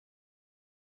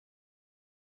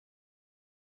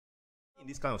in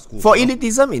this kind of schools? For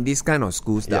elitism in this kind of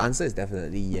schools, the answer is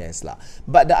definitely yes lah.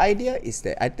 But the idea is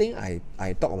that I think I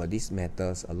talk about these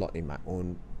matters a lot in my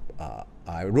own.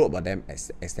 I wrote about them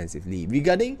extensively.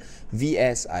 Regarding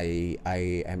VS, I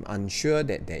am unsure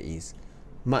that there is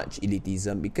much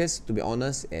elitism because, to be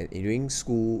honest, during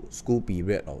school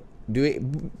period or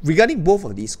regarding both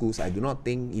of these schools, I do not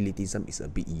think elitism is a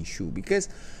big issue because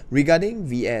regarding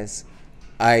VS,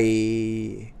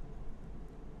 I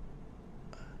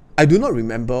do not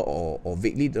remember or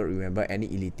vaguely don't remember any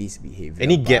elitist behavior.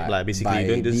 Any gap lah, basically.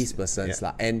 By these persons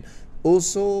lah. And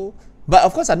also, but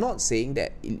of course, I'm not saying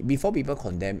that before people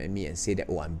condemn me and say that,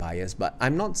 oh, I'm biased, but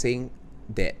I'm not saying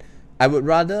that. I would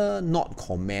rather not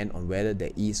comment on whether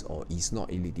there is or is not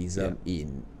elitism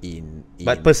in.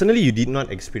 But personally, you did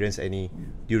not experience any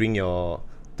during your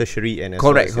tertiary and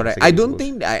correct. I don't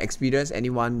think that I experienced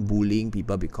anyone bullying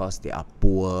people because they are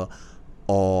poor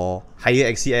or higher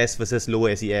XCS versus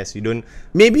lower SES. You don't.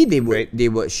 Maybe they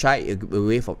would shy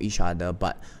away from each other,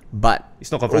 but it's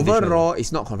not confrontational. Overall,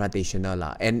 it's not confrontational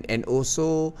lah. And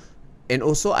also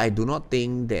I do not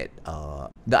think that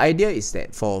the idea is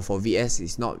that for VS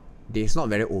it's not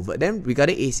very overt. Then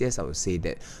regarding ACS, I would say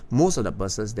that most of the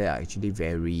persons there are actually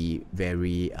very,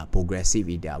 very progressive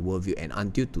in their worldview, and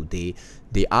until today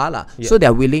they are lah. So they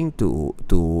are willing to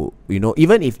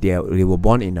even if they were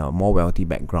born in a more wealthy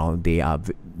background, they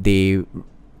have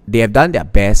done their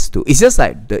best to. It's just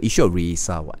like the issue of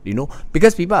Reisa,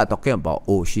 because people are talking about,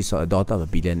 oh, she's a daughter of a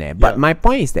billionaire. But my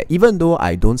point is that even though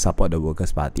I don't support the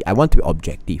Workers' Party, I want to be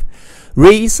objective.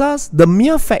 The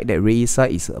mere fact that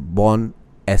Reisa is born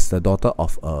as the daughter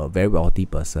of a very wealthy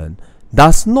person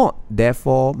does not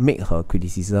therefore make her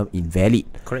criticism invalid.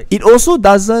 Correct. It also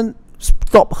doesn't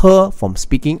stop her from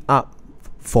speaking up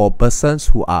for persons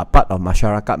who are part of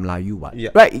masyarakat Melayu,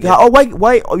 right?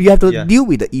 Why you have to deal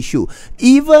with the issue,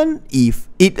 even if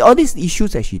all these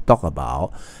issues that she talk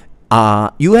about,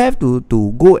 you have to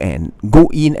go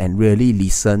in and really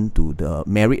listen to the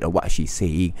merit of what she's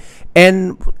saying.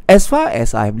 And as far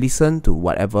as I've listened to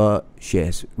whatever she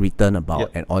has written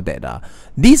about and all that,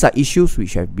 these are issues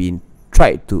which have been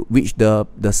which the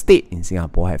state in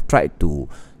Singapore have tried to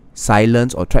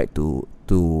silence or tried to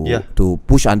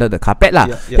push under the carpet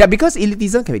lah. Because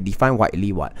elitism can be defined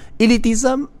widely.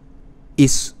 Elitism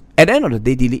is, at the end of the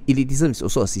day, elitism is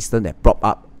also a system that prop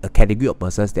up a category of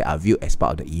persons that are viewed as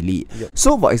part of the elite.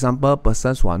 So, for example,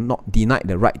 persons who are not denied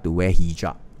the right to wear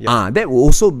hijab. That will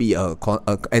also be a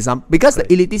example, because the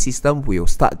elitist system will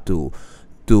start to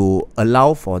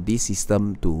allow for this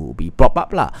system to be prop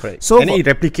up lah. So, and it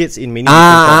replicates in many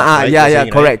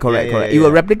different correct. It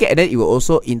will replicate, and then it will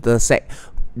also intersect.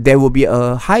 There will be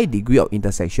a high degree of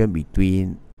intersection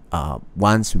between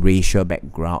one's racial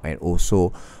background and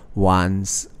also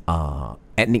one's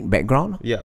ethnic background.